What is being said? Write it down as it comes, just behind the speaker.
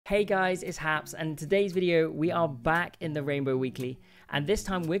Hey guys, it's Haps, and in today's video we are back in the Rainbow Weekly, and this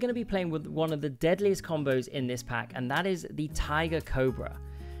time we're going to be playing with one of the deadliest combos in this pack, and that is the Tiger Cobra.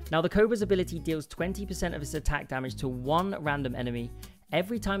 Now the Cobra's ability deals 20% of its attack damage to one random enemy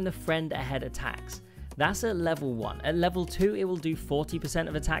every time the friend ahead attacks. That's at level 1. At level 2 it will do 40%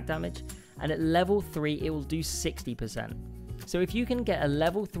 of attack damage, and at level 3 it will do 60%. So if you can get a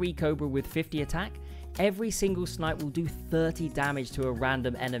level 3 Cobra with 50 attack, every single snipe will do 30 damage to a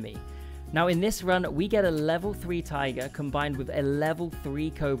random enemy. Now in this run, we get a level 3 Tiger combined with a level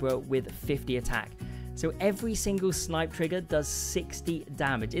 3 Cobra with 50 attack. So every single snipe trigger does 60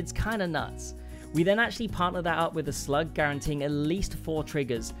 damage. It's kind of nuts. We then actually partner that up with a slug, guaranteeing at least 4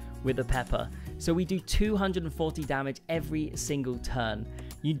 triggers with a pepper. So we do 240 damage every single turn.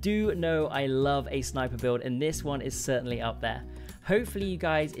 You do know I love a sniper build, and this one is certainly up there. Hopefully you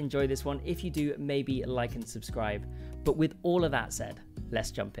guys enjoy this one. If you do, maybe like and subscribe. But with all of that said, let's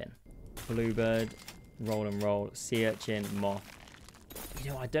jump in. Bluebird, roll and roll, sea urchin, moth.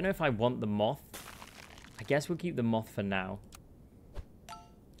 You know, I don't know if I want the moth. I guess we'll keep the moth for now.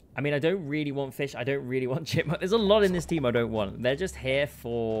 I mean, I don't really want fish. I don't really want chipmunk. There's a lot in this team I don't want. They're just here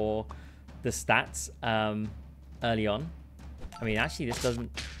for the stats early on. I mean, actually, this doesn't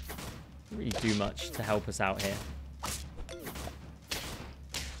really do much to help us out here.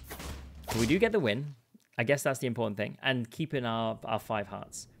 We do get the win. I guess that's the important thing. And keeping our 5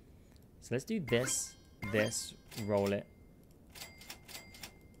 hearts. So let's do this, roll it.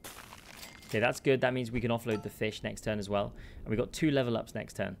 Okay, that's good. That means we can offload the fish next turn as well. And we got 2 level ups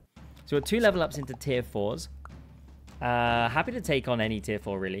next turn. So we're 2 level ups into tier 4s. Happy to take on any tier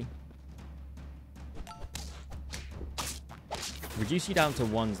 4, really. Reduce you down to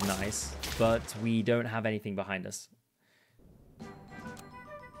 1's nice, but we don't have anything behind us.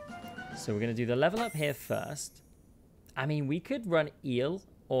 So we're going to do the level up here first. I mean, we could run eel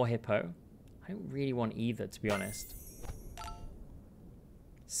or hippo. I don't really want either, to be honest.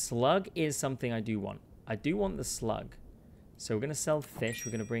 Slug is something I do want. I do want the slug. So we're going to sell fish.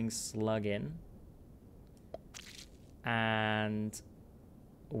 We're going to bring slug in. And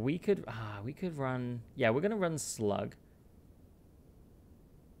we could run... Yeah, we're going to run slug.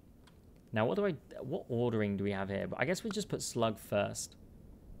 Now, what ordering do we have here? But I guess we just put slug first.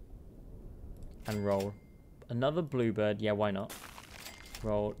 And roll. Another bluebird. Yeah, why not?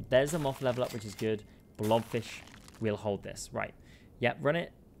 Roll. There's a moth level up, which is good. Blobfish. We'll hold this. Right. Yeah, run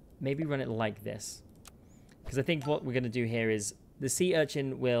it. Maybe run it like this. Because I think what we're going to do here is the sea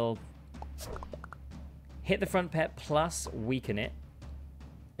urchin will hit the front pet plus weaken it.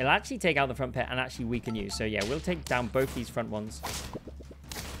 It'll actually take out the front pet and actually weaken you. So yeah, we'll take down both these front ones.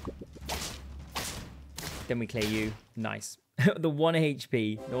 Then we clear you. Nice. The 1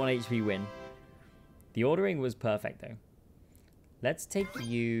 HP. The 1 HP win. The ordering was perfect, though. Let's take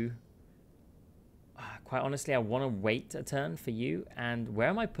you... quite honestly, I want to wait a turn for you. And where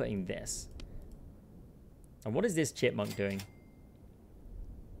am I putting this? And what is this chipmunk doing?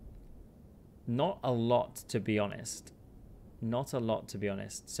 Not a lot, to be honest. Not a lot, to be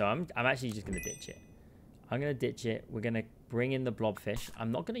honest. So I'm actually just going to ditch it. I'm going to ditch it. We're going to bring in the blobfish.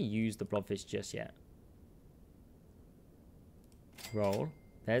 I'm not going to use the blobfish just yet. Roll.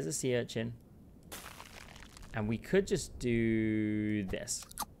 There's a sea urchin. And we could just do this.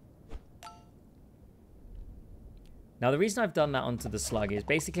 Now, the reason I've done that onto the slug is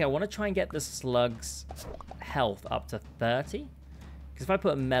basically I want to try and get the slug's health up to 30. Because if I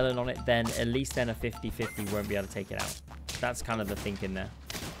put a melon on it, then at least then a 50-50 won't be able to take it out. That's kind of the thinking there.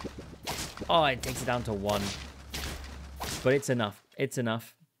 Oh, it takes it down to 1. But it's enough. It's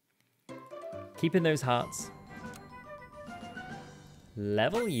enough. Keeping those hearts.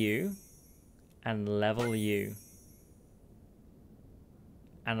 Level you. And level you.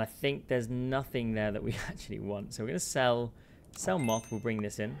 And I think there's nothing there that we actually want. So we're going to sell moth. We'll bring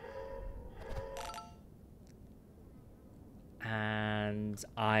this in. And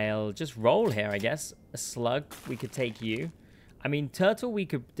I'll just roll here, I guess. A slug. We could take you. I mean, turtle we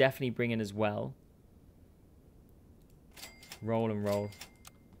could definitely bring in as well. Roll and roll.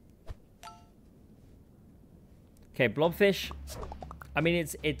 Okay, blobfish. I mean,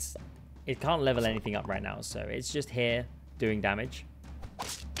 it can't level anything up right now, so it's just here doing damage.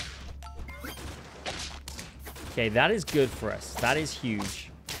 Okay, that is good for us. That is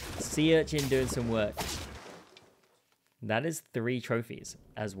huge. Sea urchin doing some work. That is 3 trophies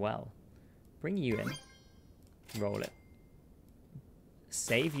as well. Bring you in. Roll it.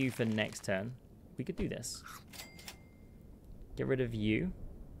 Save you for next turn. We could do this. Get rid of you.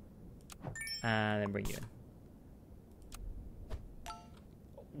 And then bring you in.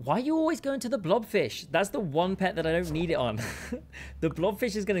 Why are you always going to the blobfish? That's the one pet that I don't need it on. The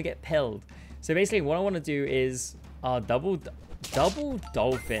blobfish is going to get pilled. So basically what I want to do is double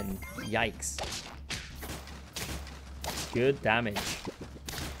dolphin. Yikes. Good damage.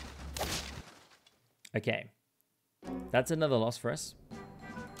 Okay. That's another loss for us.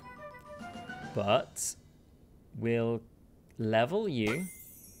 But we'll level you.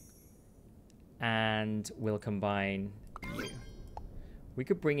 And we'll combine you. We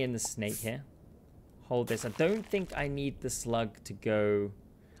could bring in the snake here. Hold this. I don't think I need the slug to go.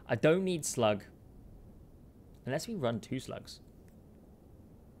 I don't need slug. Unless we run 2 slugs.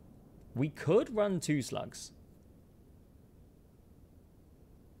 We could run 2 slugs.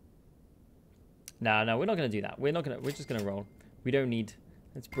 No, we're not going to do that. We're just going to roll. We don't need.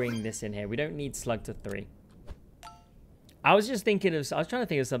 Let's bring this in here. We don't need slug to 3. I was just thinking of. I was trying to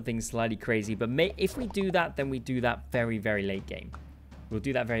think of something slightly crazy. But if we do that, then we do that very, very late game. We'll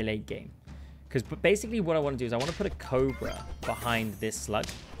do that very late game. Because basically what I want to do is I want to put a Cobra behind this slug.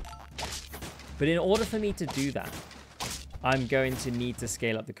 But in order for me to do that, I'm going to need to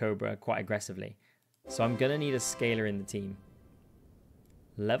scale up the Cobra quite aggressively. So I'm going to need a scaler in the team.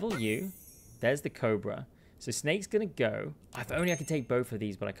 Level you. There's the Cobra. So Snake's going to go. If only I could take both of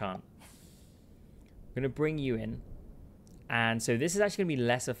these, but I can't. I'm going to bring you in. And so this is actually going to be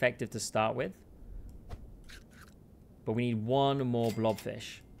less effective to start with. But we need 1 more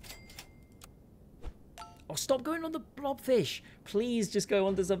blobfish. Oh, stop going on the blobfish. Please just go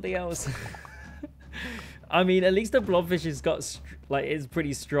on to something else. I mean, at least the blobfish has got, like, is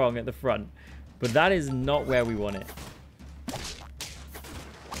pretty strong at the front. But that is not where we want it.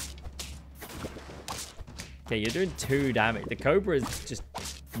 Okay, you're doing 2 damage. The Cobra is just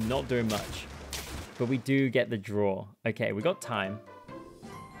not doing much. But we do get the draw. Okay, we got time.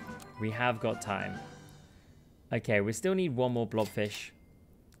 We have got time. Okay, we still need 1 more blobfish.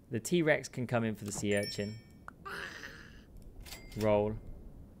 The T-Rex can come in for the sea urchin. Roll.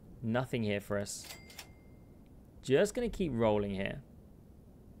 Nothing here for us. Just going to keep rolling here.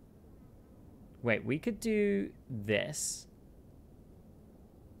 Wait, we could do this.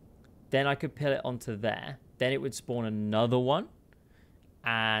 Then I could pill it onto there. Then it would spawn another one.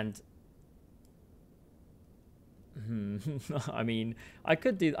 And... I mean, I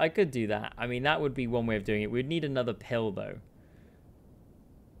could do that. I mean, that would be one way of doing it. We'd need another pill, though.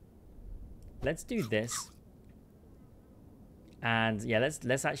 Let's do this. And yeah,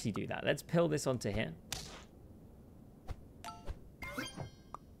 let's actually do that. Let's pill this onto here.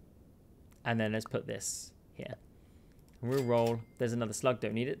 And then let's put this here. And we'll roll. There's another slug.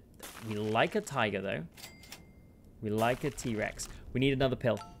 Don't need it. We like a tiger, though. We like a T-Rex. We need another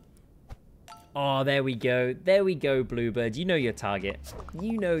pill. Oh, there we go. There we go, Bluebird. You know your target.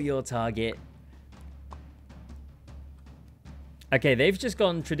 You know your target. Okay, they've just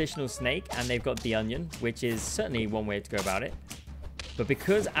gone traditional snake, and they've got the onion, which is certainly one way to go about it. But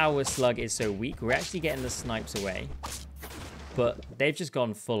because our slug is so weak, we're actually getting the snipes away. But they've just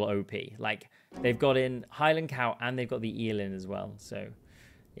gone full OP. Like, they've got in Highland Cow, and they've got the eel in as well. So,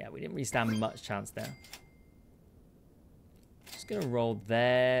 yeah, we didn't really stand much chance there. Just going to roll.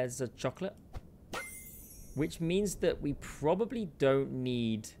 There's a chocolate. Which means that we probably don't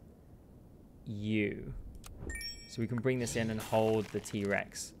need you. So we can bring this in and hold the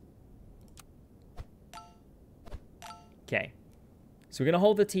T-Rex. Okay. So we're going to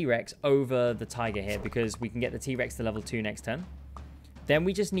hold the T-Rex over the tiger here because we can get the T-Rex to level 2 next turn. Then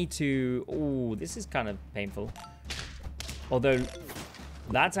we just need to... Oh, this is kind of painful. Although,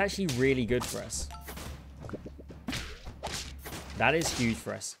 that's actually really good for us. That is huge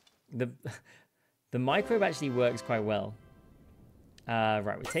for us. The microbe actually works quite well.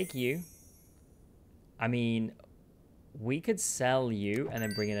 Right, we take you. I mean, we could sell you and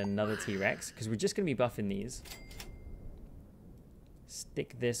then bring in another T-Rex because we're just going to be buffing these.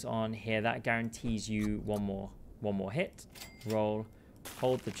 Stick this on here. That guarantees you one more hit. Roll.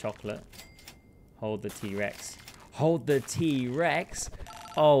 Hold the chocolate. Hold the T-Rex. Hold the T-Rex.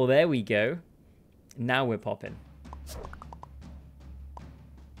 Oh, there we go. Now we're popping.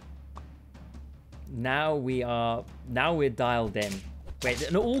 Now we're dialed in. Wait,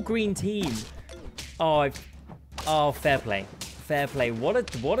 an all green team. Oh, fair play. Fair play. What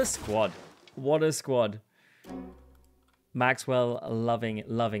a squad. What a squad. Maxwell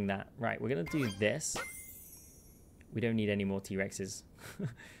loving that. Right, we're going to do this. We don't need any more T-Rexes.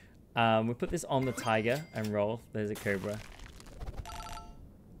 We'll put this on the tiger and roll. There's a Cobra.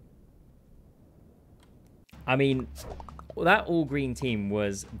 I mean, that all green team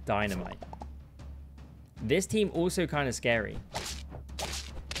was dynamite. This team also kind of scary.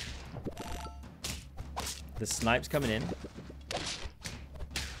 The snipe's coming in.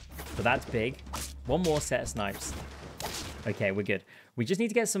 but that's big. One more set of snipes. Okay, we're good. We just need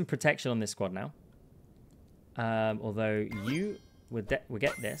to get some protection on this squad now. Although you will get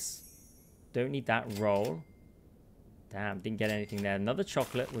this. Don't need that. Roll. Damn, didn't get anything there. Another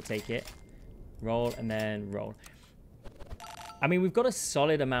chocolate. We'll take it. Roll and then roll. I mean, we've got a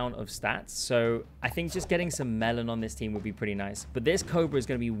solid amount of stats, so I think just getting some melon on this team would be pretty nice. But this Cobra is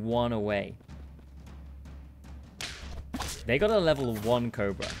going to be 1 away. They got a level 1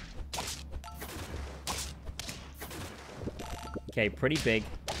 Cobra. Okay, pretty big.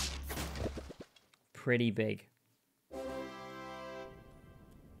 Pretty big.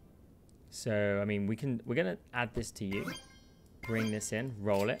 So, I mean, we're going to add this to you. Bring this in,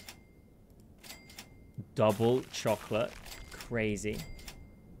 roll it. Double chocolate. Crazy.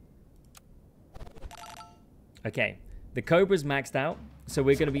 Okay, the Cobra's maxed out, so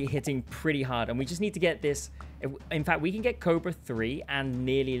we're going to be hitting pretty hard, and we just need to get this. In fact, we can get Cobra 3 and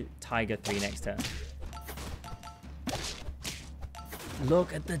nearly Tiger 3 next turn.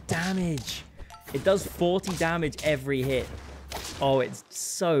 Look at the damage. It does 40 damage every hit. Oh, it's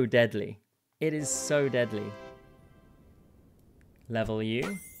so deadly. It is so deadly. Level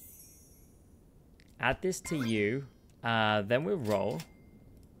you. Add this to you. Then we'll roll.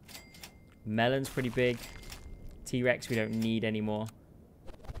 Melon's pretty big. T-Rex we don't need anymore.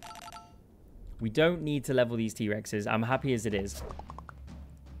 We don't need to level these T-Rexes. I'm happy as it is.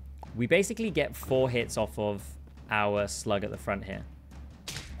 We basically get 4 hits off of our slug at the front here.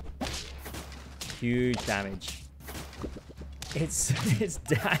 Huge damage. It's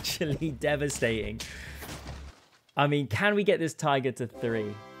actually devastating. I mean, can we get this Tiger to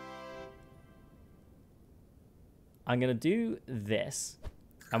 3? I'm going to do this,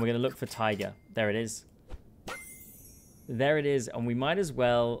 and we're going to look for Tiger. There it is. There it is, and we might as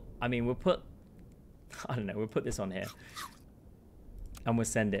well, I mean, we'll put, I don't know, we'll put this on here, and we'll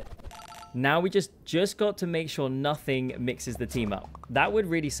send it. Now we just got to make sure nothing mixes the team up. That would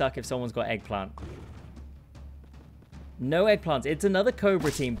really suck if someone's got eggplant. No eggplants. It's another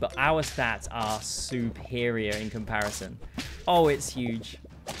Cobra team, but our stats are superior in comparison. Oh, it's huge.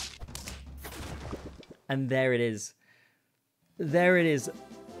 And there it is. There it is.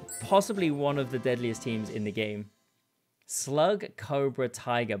 Possibly one of the deadliest teams in the game. Slug, Cobra,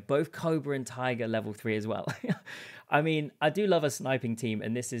 Tiger. Both Cobra and Tiger level 3 as well. I mean, I do love a sniping team,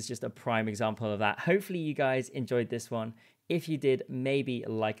 and this is just a prime example of that. Hopefully you guys enjoyed this one. If you did, maybe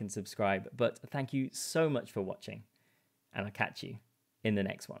like and subscribe. But thank you so much for watching, and I'll catch you in the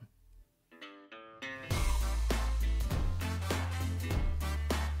next one.